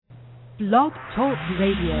Blog Talk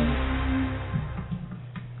Radio.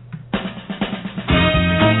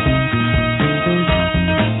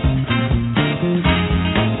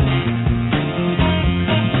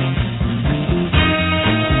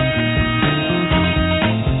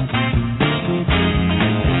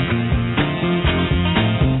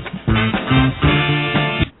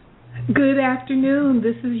 Good afternoon.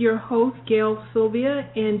 This is your host, Gail Sylvia,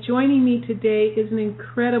 and joining me today is an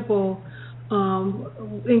incredible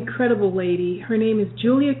lady. Her name is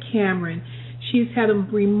Julia Cameron. She's had a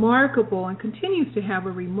remarkable and continues to have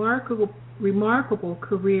a remarkable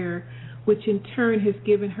career, which in turn has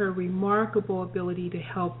given her remarkable ability to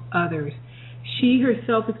help others. She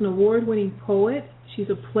herself is an award-winning poet. She's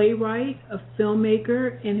a playwright, a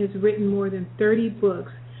filmmaker, and has written more than 30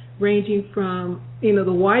 books, ranging from, the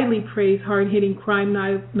widely praised hard-hitting crime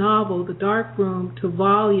novel, The Dark Room, to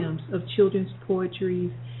volumes of children's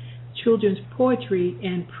poetry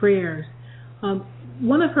and prayers.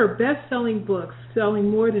 One of her best-selling books, selling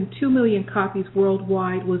more than 2 million copies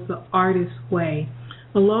worldwide, was The Artist's Way.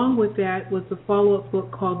 Along with that was the follow-up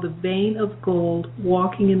book called The Vein of Gold,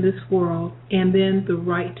 Walking in This World, and then The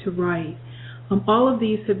Right to Write. All of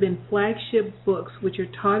these have been flagship books which are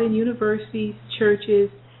taught in universities, churches,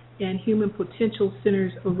 and human potential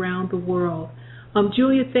centers around the world.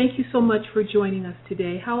 Julia, thank you so much for joining us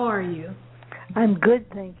today. How are you? I'm good,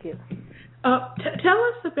 thank you. Tell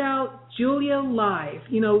us about Julia Live.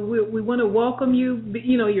 We want to welcome you.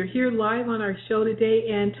 You're here live on our show today,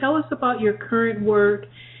 and tell us about your current work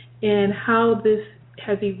and how this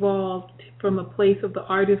has evolved from a place of the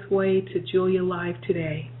Artist's Way to Julia Live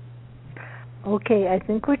today. Okay, I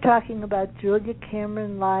think we're talking about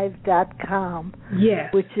JuliaCameronLive.com,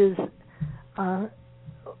 yes, which is a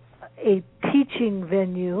teaching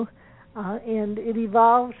venue, and it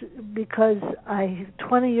evolved because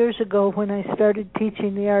 20 years ago when I started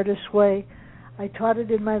teaching The Artist's Way, I taught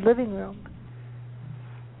it in my living room.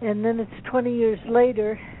 And then it's 20 years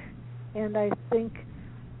later, and I think,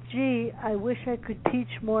 I wish I could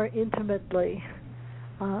teach more intimately.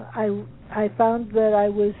 I found that I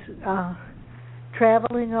was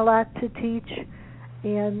traveling a lot to teach,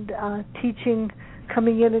 and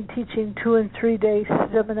coming in and teaching 2 and 3 day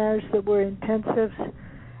seminars that were intensives,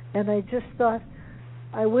 and I just thought,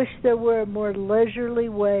 I wish there were a more leisurely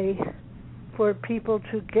way for people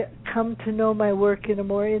to come to know my work in a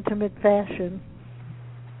more intimate fashion.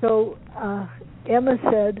 So Emma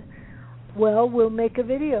said, well, we'll make a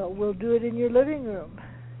video. We'll do it in your living room.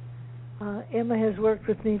 Emma has worked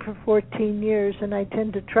with me for 14 years, and I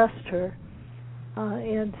tend to trust her.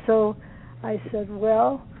 And so I said,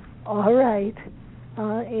 well, all right.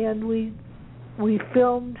 And we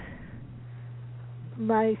filmed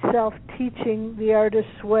myself teaching The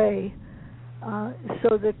Artist's Way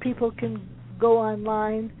so that people can go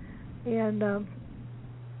online and,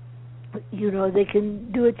 they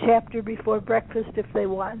can do a chapter before breakfast if they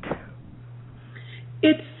want.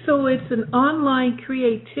 It's an online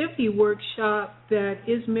creativity workshop that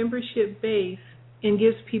is membership-based and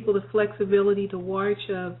gives people the flexibility to watch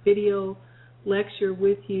a video lecture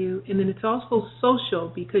with you. And then it's also social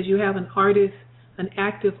because you have an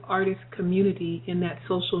active artist community in that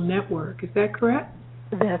social network. Is that correct?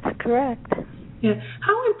 That's correct. Yeah.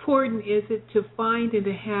 How important is it to find and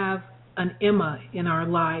to have an Emma in our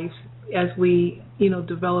lives as we,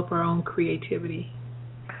 develop our own creativity?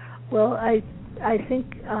 Well, I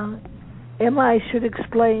think Emma, I should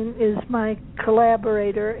explain, is my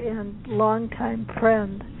collaborator and longtime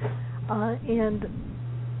friend, and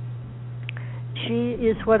she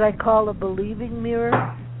is what I call a believing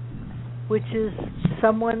mirror, which is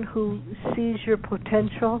someone who sees your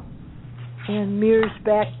potential and mirrors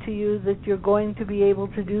back to you that you're going to be able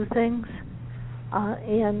to do things,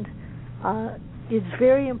 and it's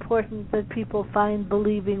very important that people find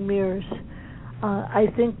believing mirrors. I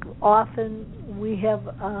think often we have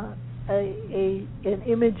an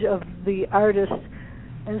image of the artist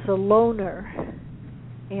as a loner,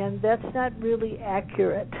 and that's not really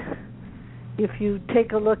accurate. If you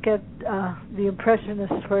take a look at the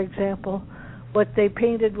Impressionists, for example, what they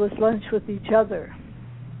painted was lunch with each other.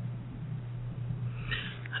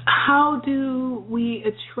 How do we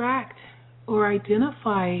attract or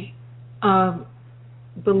identify a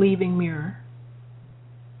believing mirror?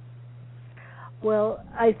 Well,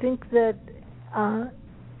 I think that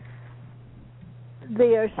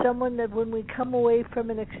they are someone that when we come away from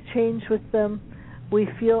an exchange with them, we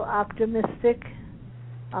feel optimistic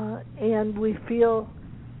and we feel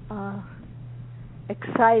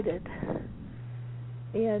excited.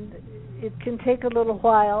 And it can take a little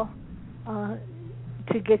while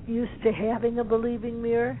to get used to having a believing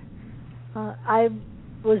mirror.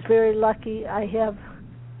 was very lucky. I have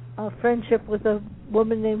a friendship with a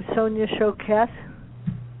woman named Sonia Choquette,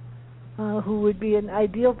 who would be an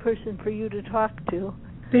ideal person for you to talk to.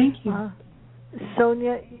 Thank you.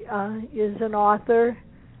 Sonia is an author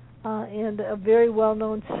and a very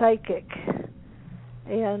well-known psychic,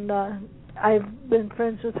 and I've been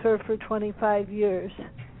friends with her for 25 years.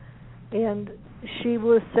 And she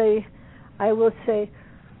will say, I will say,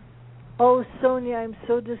 "Oh, Sonia, I'm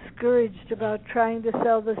so discouraged about trying to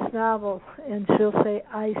sell this novel." And she'll say,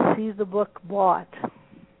 "I see the book bought."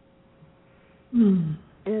 Mm.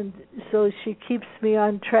 And so she keeps me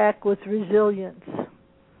on track with resilience.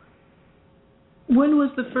 When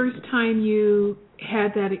was the first time you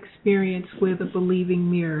had that experience with a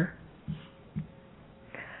believing mirror?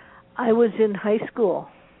 I was in high school,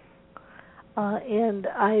 and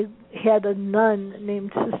I had a nun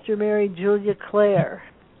named Sister Mary Julia Clare.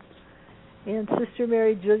 And Sister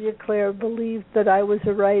Mary Julia Clare believed that I was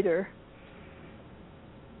a writer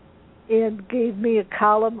and gave me a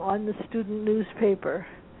column on the student newspaper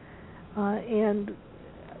and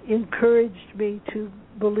encouraged me to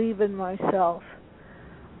believe in myself.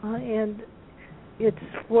 And it's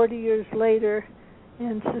 40 years later,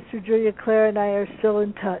 and Sister Julia Clare and I are still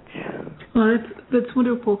in touch. Well, that's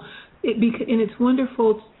wonderful. And it's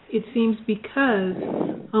wonderful, it seems, because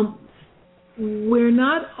we're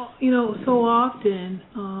not, so often,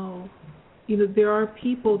 there are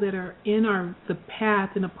people that are in the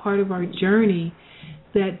path and a part of our journey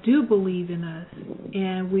that do believe in us,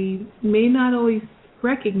 and we may not always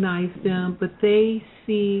recognize them, but they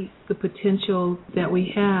see the potential that we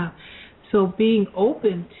have. So being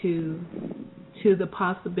open to the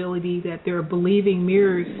possibility that there are believing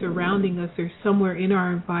mirrors surrounding us or somewhere in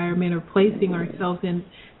our environment, or placing ourselves in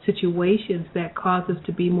situations that cause us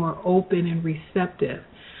to be more open and receptive,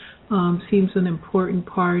 seems an important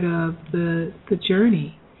part of the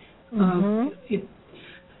journey. Mm-hmm.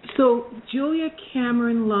 So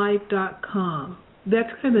JuliaCameronLive.com,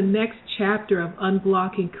 that's kind of the next chapter of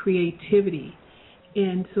unblocking creativity.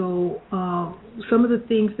 And so some of the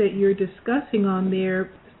things that you're discussing on there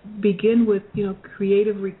begin with,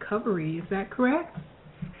 creative recovery. Is that correct?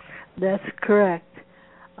 That's correct.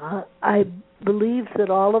 I believe that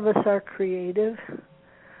all of us are creative,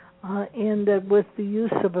 and that with the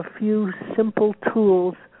use of a few simple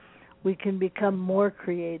tools, we can become more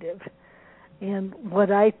creative. And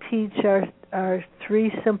what I teach are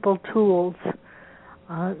 3 simple tools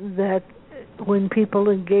that when people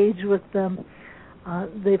engage with them,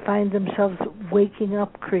 they find themselves waking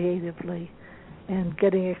up creatively and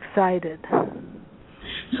getting excited.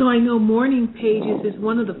 So I know morning pages is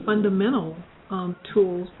one of the fundamental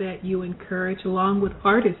tools that you encourage, along with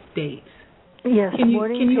artist dates. Yes,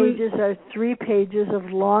 morning pages are 3 pages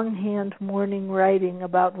of longhand morning writing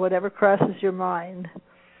about whatever crosses your mind.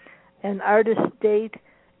 An artist date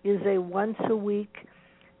is a once-a-week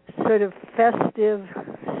sort of festive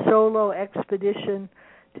solo expedition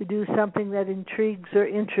to do something that intrigues or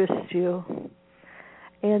interests you.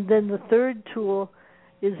 And then the third tool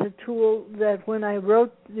is a tool that when I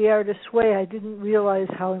wrote The Artist's Way, I didn't realize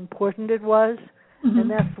how important it was, and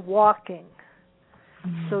that's walking.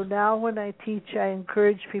 Mm-hmm. So now when I teach, I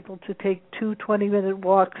encourage people to take 2 20-minute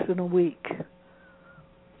walks in a week.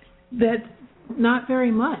 That's not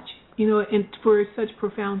very much, and for such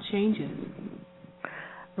profound changes.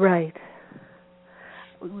 Right.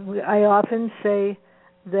 I often say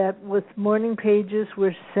that with morning pages,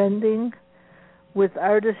 we're sending. With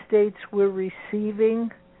artist dates, we're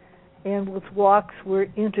receiving, and with walks, we're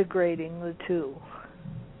integrating the 2.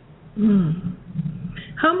 Mm.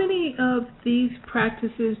 How many of these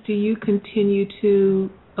practices do you continue to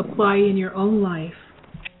apply in your own life?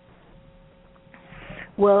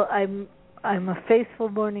 Well, I'm a faithful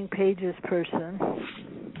morning pages person,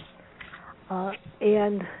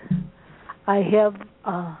 and I have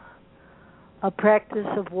a practice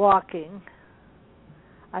of walking.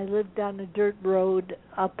 I live down a dirt road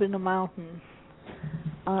up in a mountain,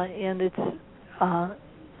 and it's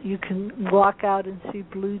you can walk out and see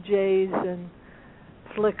blue jays and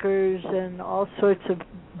flickers and all sorts of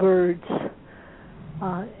birds,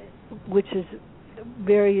 which is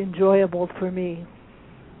very enjoyable for me.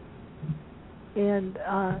 And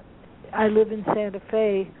I live in Santa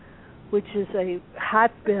Fe, which is a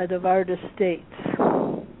hotbed of artist dates.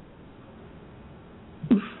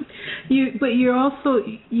 You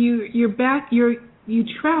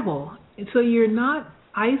travel, and so you're not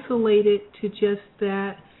isolated to just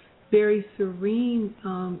that very serene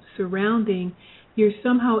surrounding. You're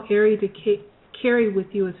somehow able to carry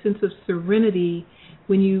with you a sense of serenity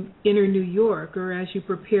when you enter New York, or as you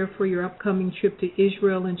prepare for your upcoming trip to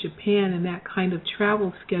Israel and Japan and that kind of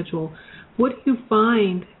travel schedule, what do you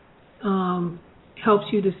find helps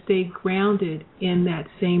you to stay grounded in that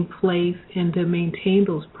same place and to maintain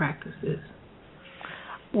those practices?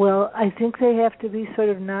 Well, I think they have to be sort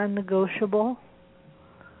of non-negotiable.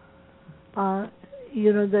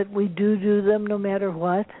 That we do them no matter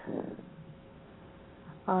what.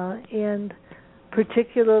 And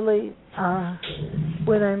particularly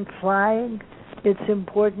when I'm flying, it's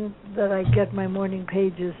important that I get my morning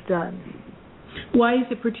pages done. Why is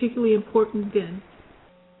it particularly important then?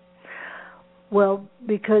 Well,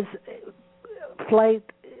 because flight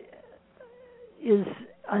is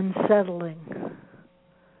unsettling.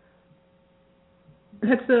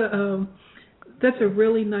 That's a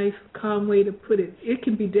really nice, calm way to put it. It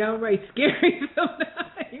can be downright scary sometimes.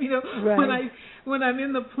 Right. When I'm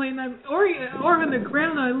in the plane, or on the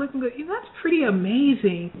ground, I look and go, that's pretty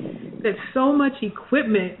amazing that so much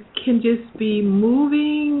equipment can just be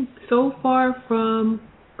moving so far from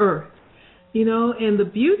Earth. And the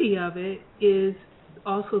beauty of it is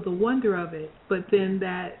also the wonder of it. But then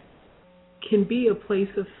that can be a place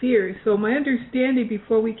of fear. So my understanding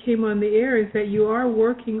before we came on the air is that you are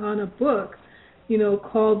working on a book,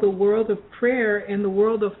 called The World of Prayer and the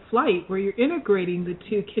World of Flight, where you're integrating the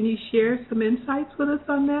two. Can you share some insights with us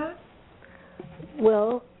on that?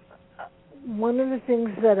 Well, one of the things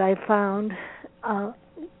that I found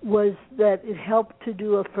was that it helped to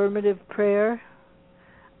do affirmative prayer.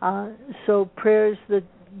 So prayers that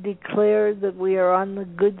declare that we are on the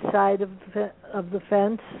good side of the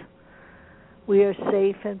fence, we are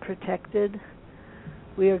safe and protected,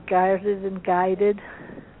 we are guarded and guided,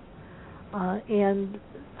 and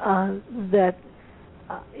that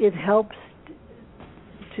it helps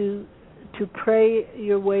to pray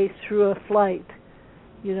your way through a flight.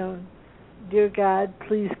 Dear God,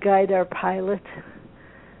 please guide our pilot,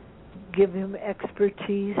 give him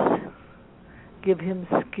expertise, give him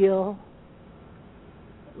skill,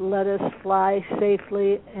 let us fly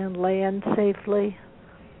safely and land safely,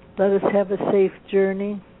 let us have a safe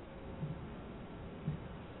journey.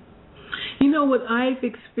 What I've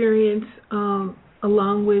experienced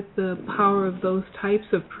along with the power of those types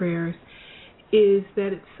of prayers is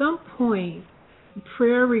that at some point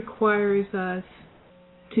prayer requires us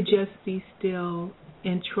to just be still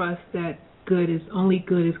and trust that only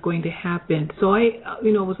good is going to happen. So I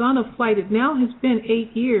was on a flight. It now has been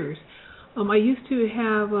 8 years. I used to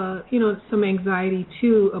have some anxiety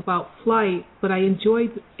too about flight, but I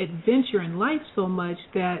enjoyed adventure in life so much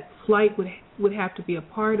that flight would have to be a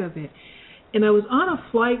part of it. And I was on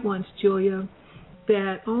a flight once, Julia,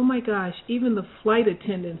 that, oh my gosh, even the flight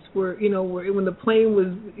attendants were when the plane was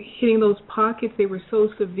hitting those pockets, they were so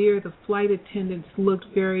severe, the flight attendants looked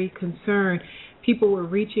very concerned. People were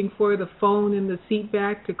reaching for the phone in the seat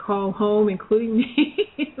back to call home, including me.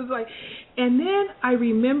 It was like, and then I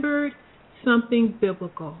remembered something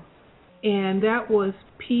biblical, and that was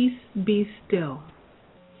peace be still.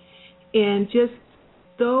 And just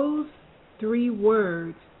those 3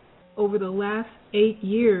 words over the last 8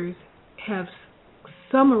 years have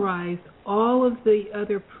summarized all of the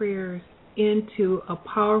other prayers into a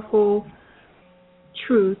powerful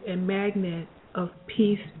truth and magnet of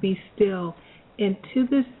peace be still. And to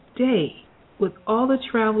this day, with all the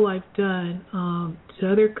travel I've done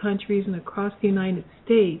to other countries and across the United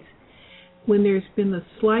States, when there's been the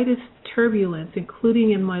slightest turbulence,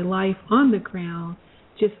 including in my life on the ground,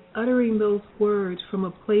 just uttering those words from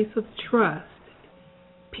a place of trust,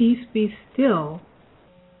 peace be still,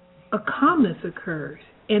 a calmness occurs.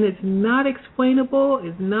 And it's not explainable.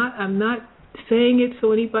 I'm not saying it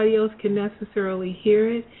so anybody else can necessarily hear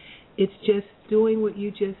it. It's just doing what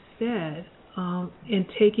you just said and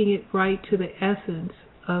taking it right to the essence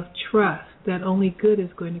of trust that only good is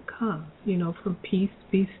going to come, from peace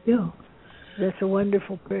be still. That's a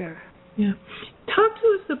wonderful prayer. Yeah. Talk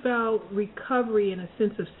to us about recovery and a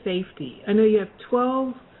sense of safety. I know you have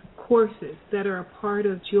 12 courses that are a part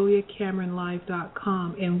of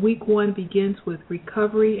JuliaCameronLive.com, and week 1 begins with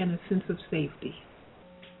recovery and a sense of safety.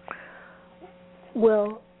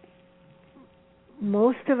 Well,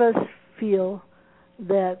 most of us feel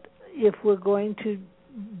that if we're going to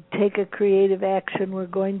take a creative action, we're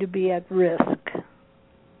going to be at risk.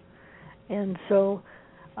 And so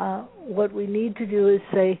what we need to do is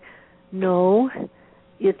say, no,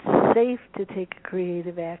 it's safe to take a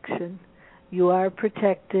creative action. You are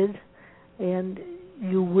protected, and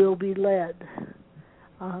you will be led.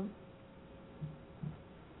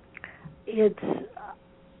 It's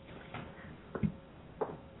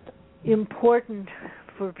important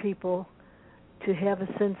for people to have a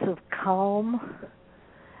sense of calm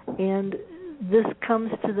and this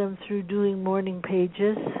comes to them through doing morning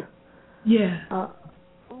pages. Yeah.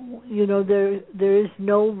 There is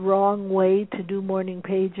no wrong way to do morning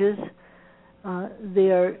pages.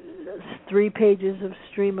 They are 3 pages of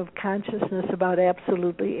stream of consciousness about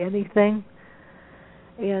absolutely anything.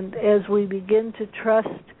 And as we begin to trust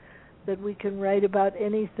that we can write about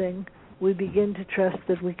anything, we begin to trust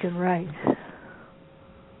that we can write.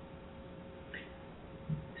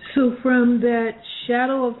 So from that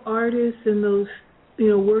shadow of artists and those,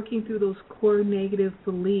 working through those core negative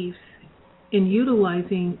beliefs and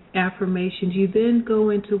utilizing affirmations, you then go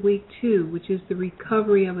into week 2, which is the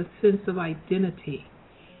recovery of a sense of identity.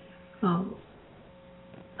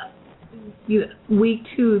 Week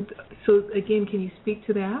 2, so again, can you speak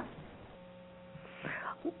to that?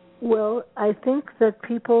 Well, I think that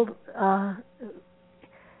people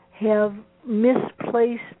have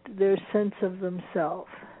misplaced their sense of themselves.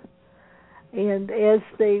 And as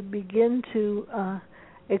they begin to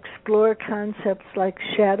explore concepts like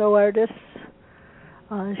shadow artists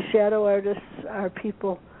are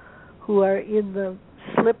people who are in the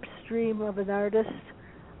slipstream of an artist,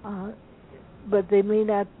 but they may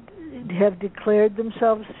not have declared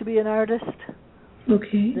themselves to be an artist.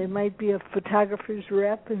 Okay. They might be a photographer's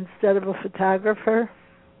rep instead of a photographer.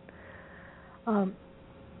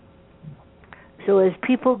 So as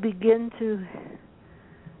people begin to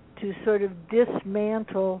sort of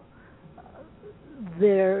dismantle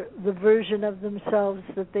the version of themselves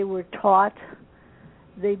that they were taught,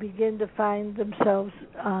 they begin to find themselves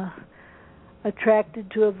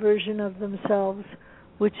attracted to a version of themselves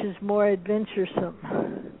which is more adventuresome.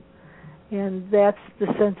 And that's the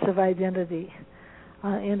sense of identity.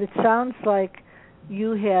 And it sounds like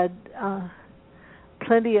you had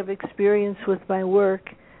plenty of experience with my work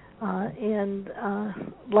and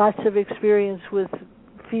lots of experience with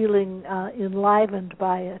feeling enlivened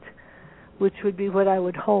by it, which would be what I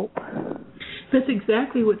would hope. That's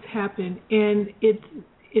exactly what's happened, and it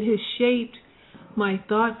has shaped my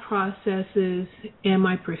thought processes and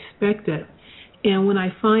my perspective. And when I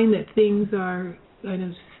find that things are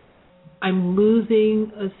I'm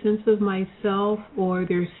losing a sense of myself, or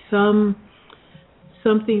there's something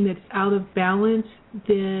that's out of balance,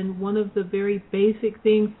 then one of the very basic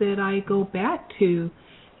things that I go back to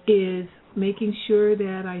is making sure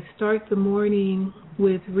that I start the morning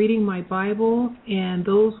with reading my Bible and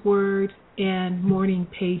those words and morning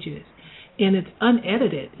pages. And it's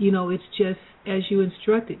unedited. It's just as you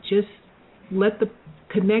instructed. Just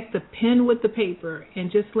connect the pen with the paper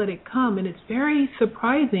and just let it come. And it's very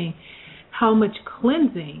surprising how much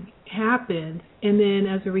cleansing happens, and then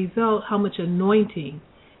as a result, how much anointing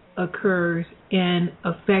occurs and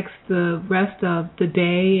affects the rest of the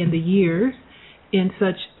day and the years in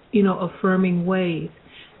such, affirming ways.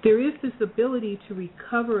 There is this ability to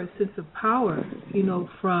recover a sense of power,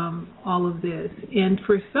 from all of this. And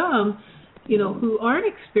for some, who aren't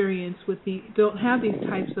experienced don't have these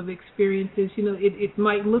types of experiences, it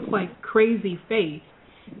might look like crazy faith,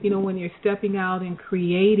 when you're stepping out and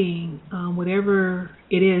creating whatever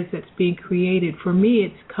it is that's being created. For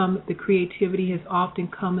me, the creativity has often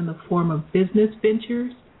come in the form of business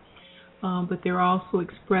ventures, but they're also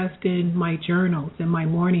expressed in my journals and my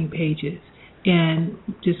morning pages and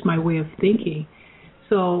just my way of thinking.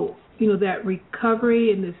 So, that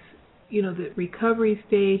recovery and this, the recovery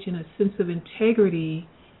stage and a sense of integrity,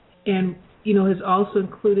 and, has also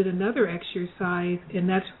included another exercise, and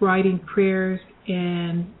that's writing prayers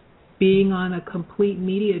and being on a complete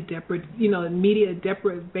media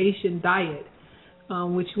deprivation diet,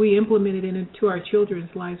 which we implemented into our children's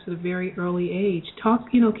lives at a very early age.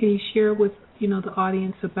 Can you share with, the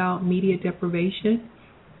audience about media deprivation?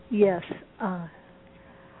 Yes. All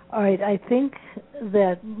right. I think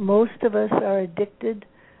that most of us are addicted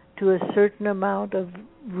to a certain amount of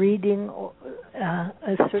reading,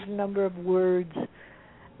 a certain number of words.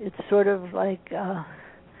 It's sort of like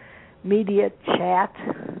media chat.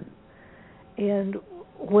 And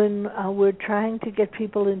when we're trying to get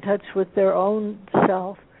people in touch with their own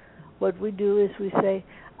self, what we do is we say,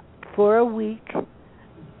 for a week,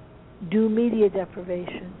 do media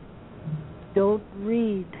deprivation. Don't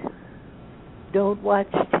read. Don't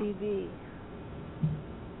watch TV.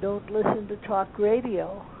 Don't listen to talk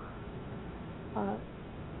radio.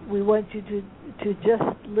 We want you to just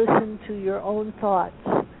listen to your own thoughts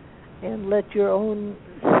and let your own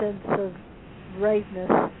sense of rightness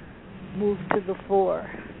move to the fore.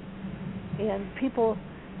 And people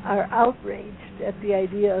are outraged at the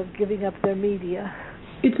idea of giving up their media.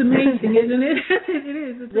 It's amazing, isn't it? It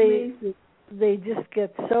is. It's amazing. They just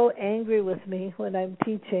get so angry with me when I'm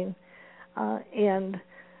teaching, and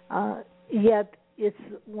yet it's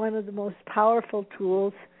one of the most powerful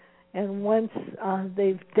tools, and once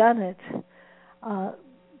they've done it,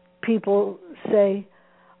 people say,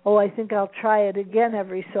 oh, I think I'll try it again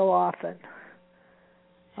every so often,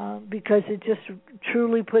 because it just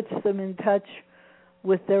truly puts them in touch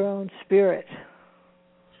with their own spirit.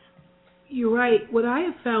 You're right. What I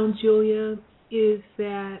have found, Julia, is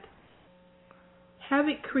that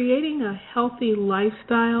creating a healthy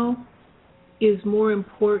lifestyle is more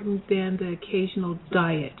important than the occasional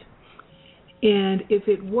diet. And if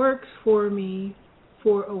it works for me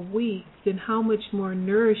for a week, then how much more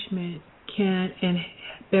nourishment and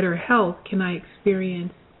better health can I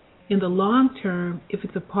experience in the long term if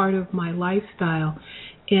it's a part of my lifestyle?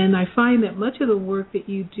 And I find that much of the work that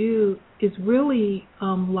you do is really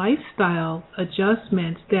lifestyle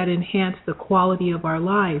adjustments that enhance the quality of our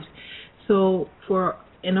lives. So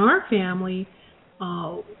in our family,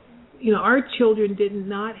 our children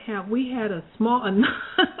we had a small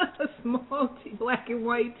black and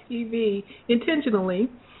white TV intentionally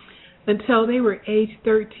until they were age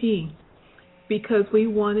 13, because we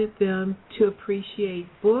wanted them to appreciate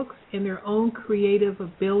books and their own creative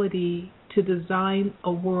ability to design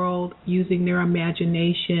a world using their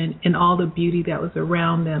imagination and all the beauty that was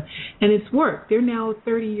around them. And it's worked. They're now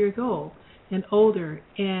 30 years old and older,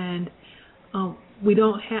 and we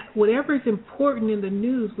don't have whatever is important in the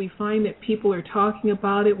news. We find that people are talking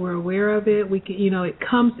about it. We're aware of it. It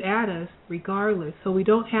comes at us regardless. So we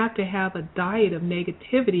don't have to have a diet of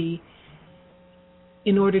negativity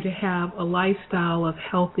in order to have a lifestyle of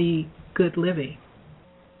healthy, good living.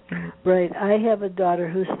 Right. I have a daughter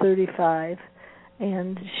who's 35,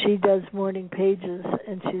 and she does morning pages,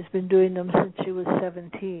 and she's been doing them since she was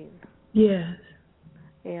 17. Yes.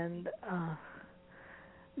 And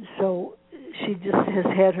so she just has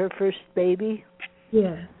had her first baby.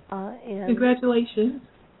 Yes. And congratulations.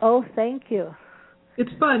 Oh, thank you.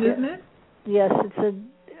 It's fun, isn't it? Yes.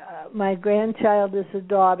 My grandchild is a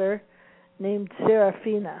daughter named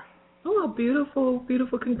Serafina. Oh, beautiful,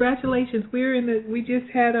 beautiful. Congratulations. We just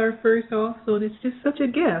had our first also, and it's just such a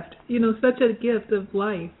gift, such a gift of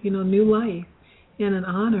life, new life, and an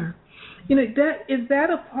honor. Is that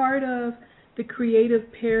a part of the creative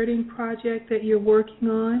parenting project that you're working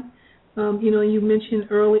on? You mentioned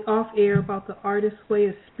early off air about the Artist's Way,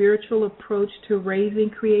 a spiritual approach to raising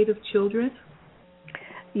creative children.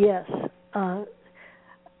 Yes.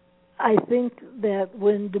 I think that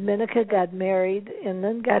when Dominica got married and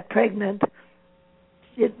then got pregnant,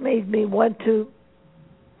 it made me want to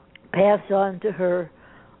pass on to her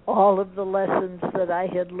all of the lessons that I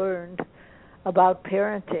had learned about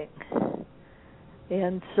parenting.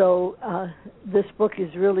 And so this book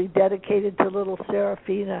is really dedicated to little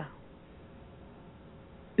Serafina.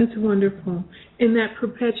 It's wonderful. And that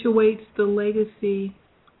perpetuates the legacy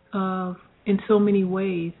in so many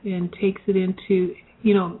ways and takes it into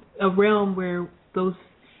a realm where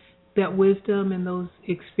that wisdom and those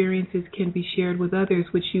experiences can be shared with others,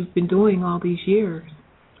 which you've been doing all these years,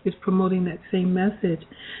 is promoting that same message.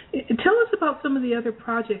 Tell us about some of the other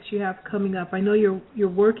projects you have coming up. I know you're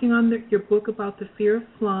working on your book about the fear of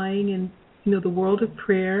flying and the world of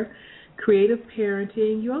prayer, creative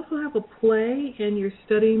parenting. You also have a play, and you're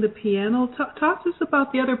studying the piano. Talk to us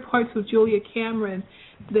about the other parts of Julia Cameron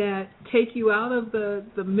that take you out of the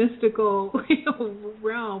mystical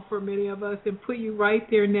realm for many of us and put you right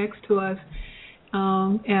there next to us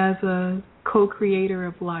as a co-creator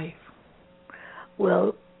of life.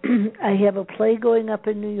 Well, I have a play going up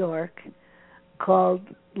in New York called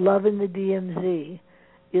Love in the DMZ.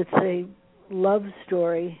 It's a love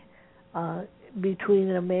story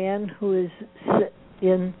between a man who is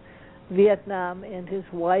in Vietnam and his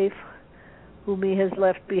wife, whom he has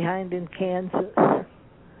left behind in Kansas.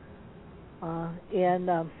 And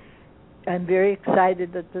I'm very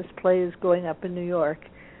excited that this play is going up in New York.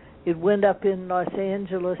 It went up in Los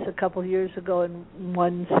Angeles a couple years ago and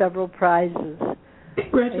won several prizes.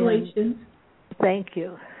 Congratulations. And thank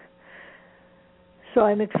you. So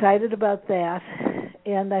I'm excited about that.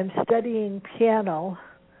 And I'm studying piano,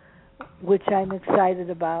 which I'm excited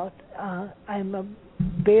about. I'm a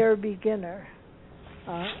bare beginner,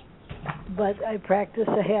 but I practice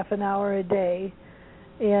a half an hour a day,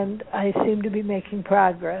 and I seem to be making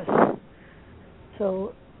progress.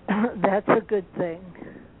 So that's a good thing.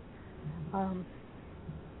 How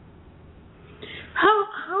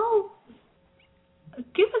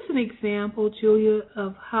give us an example, Julia,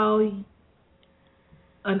 of how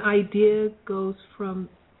an idea goes from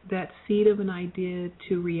that seed of an idea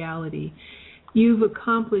to reality. You've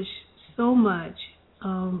accomplished so much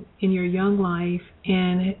in your young life,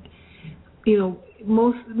 and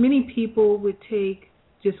many people would take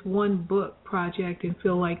just one book project and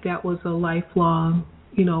feel like that was a lifelong,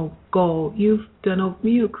 goal.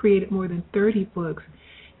 You've created more than 30 books,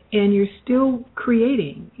 and you're still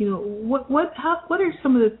creating. What are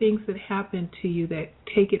some of the things that happen to you that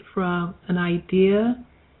take it from an idea,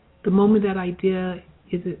 the moment that idea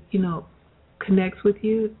connects with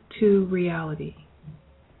you, to reality?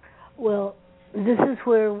 Well, this is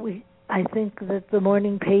where I think that the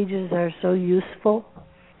morning pages are so useful,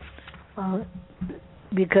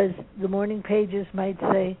 because the morning pages might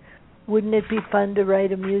say, wouldn't it be fun to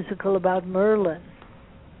write a musical about Merlin?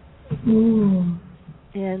 Mm.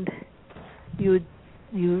 And you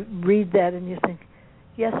read that and you think,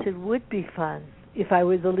 yes, it would be fun if I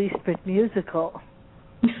were the least bit musical.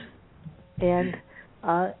 And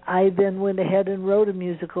I then went ahead and wrote a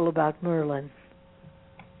musical about Merlin.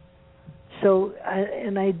 So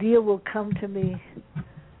an idea will come to me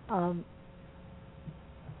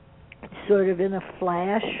sort of in a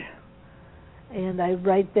flash, and I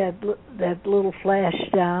write that little flash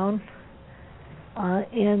down,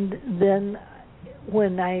 and then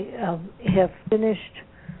when I have finished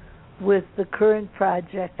with the current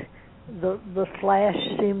project, the flash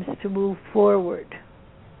seems to move forward.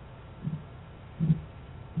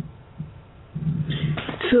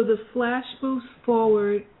 So the flash moves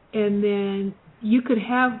forward, and then you could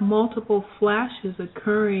have multiple flashes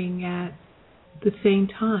occurring at the same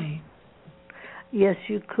time. Yes,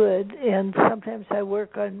 you could, and sometimes I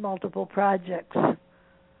work on multiple projects.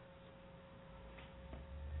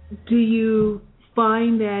 Do you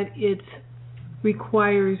find that it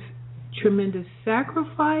requires tremendous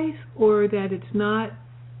sacrifice, or that it's not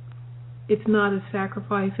a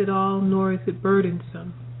sacrifice at all, nor is it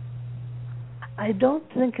burdensome? I don't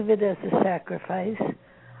think of it as a sacrifice.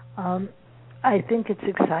 I think it's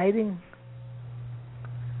exciting.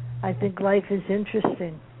 I think life is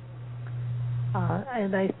interesting.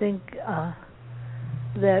 And I think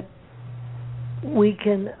that we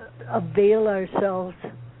can avail ourselves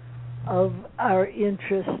of our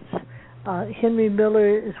interests. Henry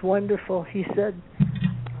Miller is wonderful. He said,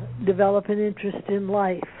 develop an interest in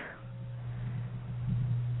life.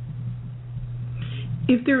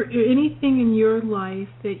 If there anything in your life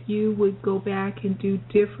that you would go back and do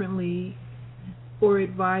differently, or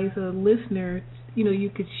advise a listener, you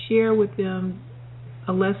could share with them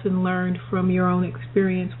a lesson learned from your own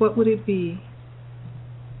experience, what would it be?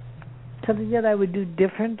 Something that I would do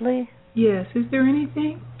differently? Yes. Is there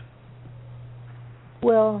anything?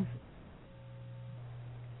 Well,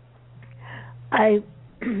 I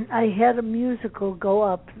had a musical go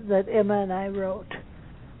up that Emma and I wrote,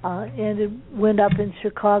 and it went up in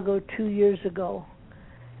Chicago 2 years ago,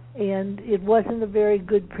 and it wasn't a very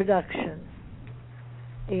good production,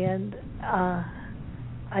 and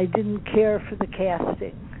I didn't care for the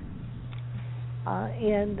casting,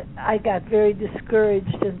 and I got very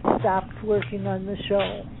discouraged and stopped working on the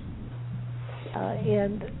show.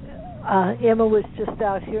 And Emma was just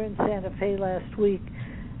out here in Santa Fe last week,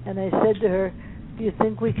 and I said to her, do you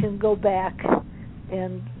think we can go back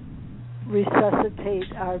and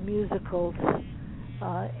resuscitate our musicals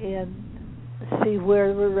and see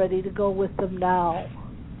where we're ready to go with them now?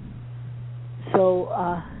 So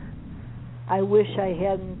I wish I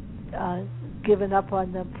hadn't given up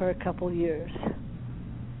on them for a couple years.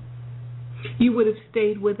 You would have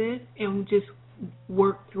stayed with it and just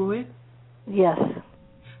worked through it? Yes.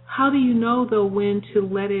 How do you know, though, when to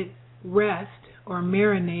let it rest or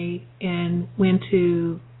marinate and when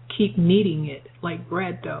to keep kneading it like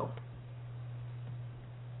bread dough?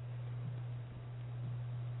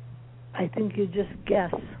 I think you just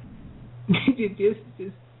guess. You just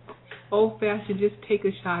old-fashioned, just take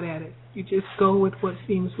a shot at it. You just go with what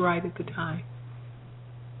seems right at the time.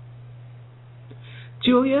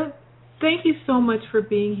 Julia, thank you so much for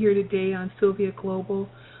being here today on Sylvia Global.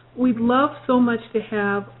 We'd love so much to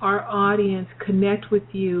have our audience connect with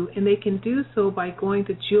you, and they can do so by going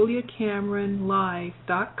to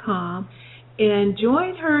JuliaCameronLive.com and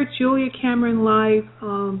join her Julia Cameron Live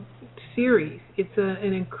series. It's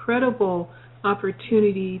an incredible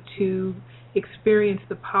opportunity to experience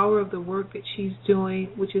the power of the work that she's doing,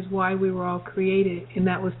 which is why we were all created, and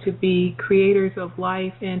that was to be creators of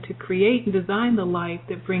life and to create and design the life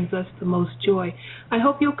that brings us the most joy. I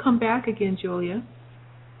hope you'll come back again, Julia.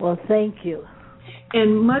 Well, thank you.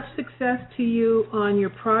 And much success to you on your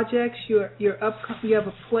projects. You have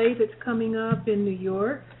a play that's coming up in New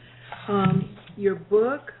York, your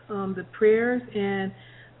book, The Prayers, and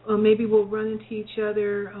maybe we'll run into each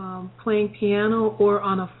other playing piano or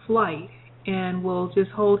on a flight, and we'll just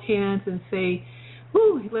hold hands and say,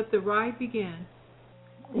 woo, let the ride begin.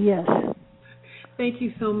 Yes. Thank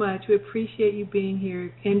you so much. We appreciate you being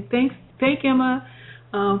here. And thank Emma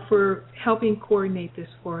for helping coordinate this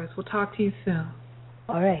for us. We'll talk to you soon.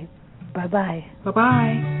 All right. Bye-bye.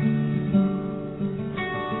 Bye-bye.